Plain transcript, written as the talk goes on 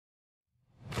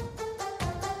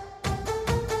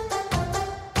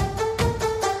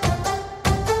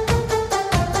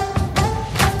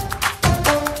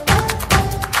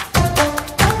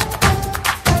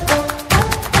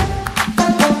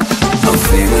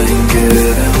feeling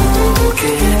good and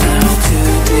walking out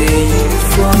today. You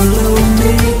follow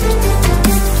me.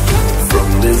 From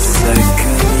this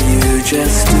second you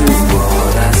just do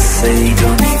what I say,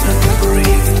 don't even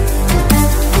breathe.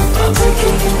 I'm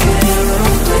taking care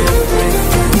of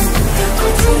everything.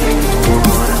 I'll tell you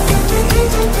what I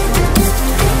need.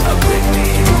 I bring me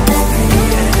all the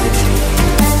energy,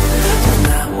 and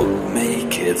that will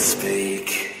make it speak.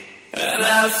 And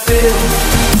I feel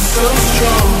so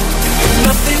strong. If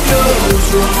nothing goes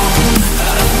wrong,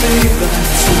 I'll be back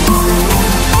tomorrow.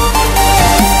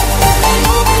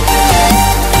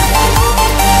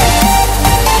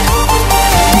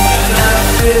 And I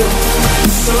feel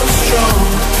so strong.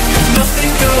 If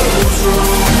nothing goes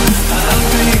wrong, I'll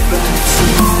be back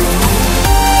tomorrow.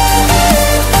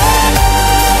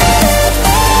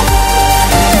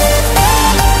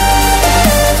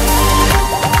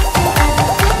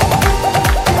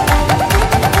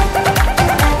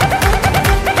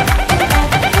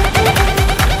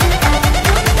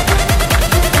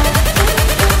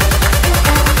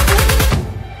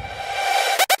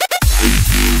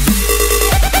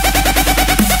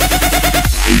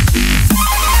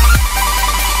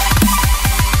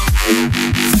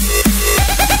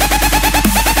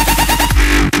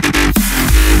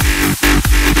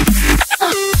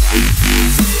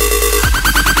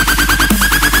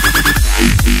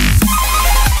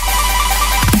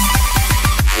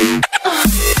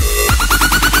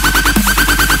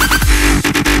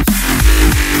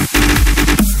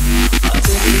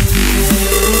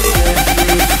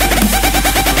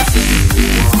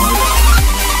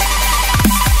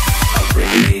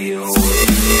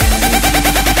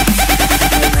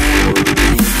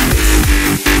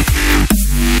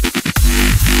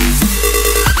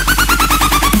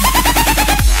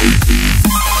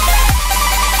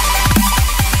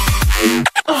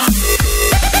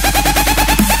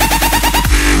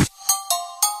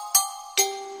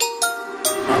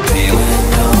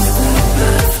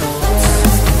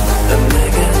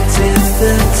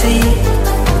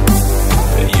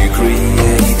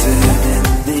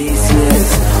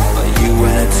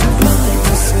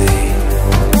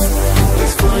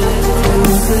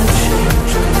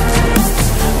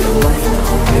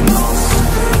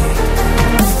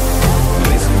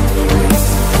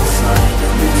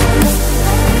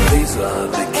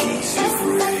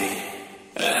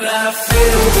 And I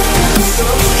feel so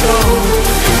strong.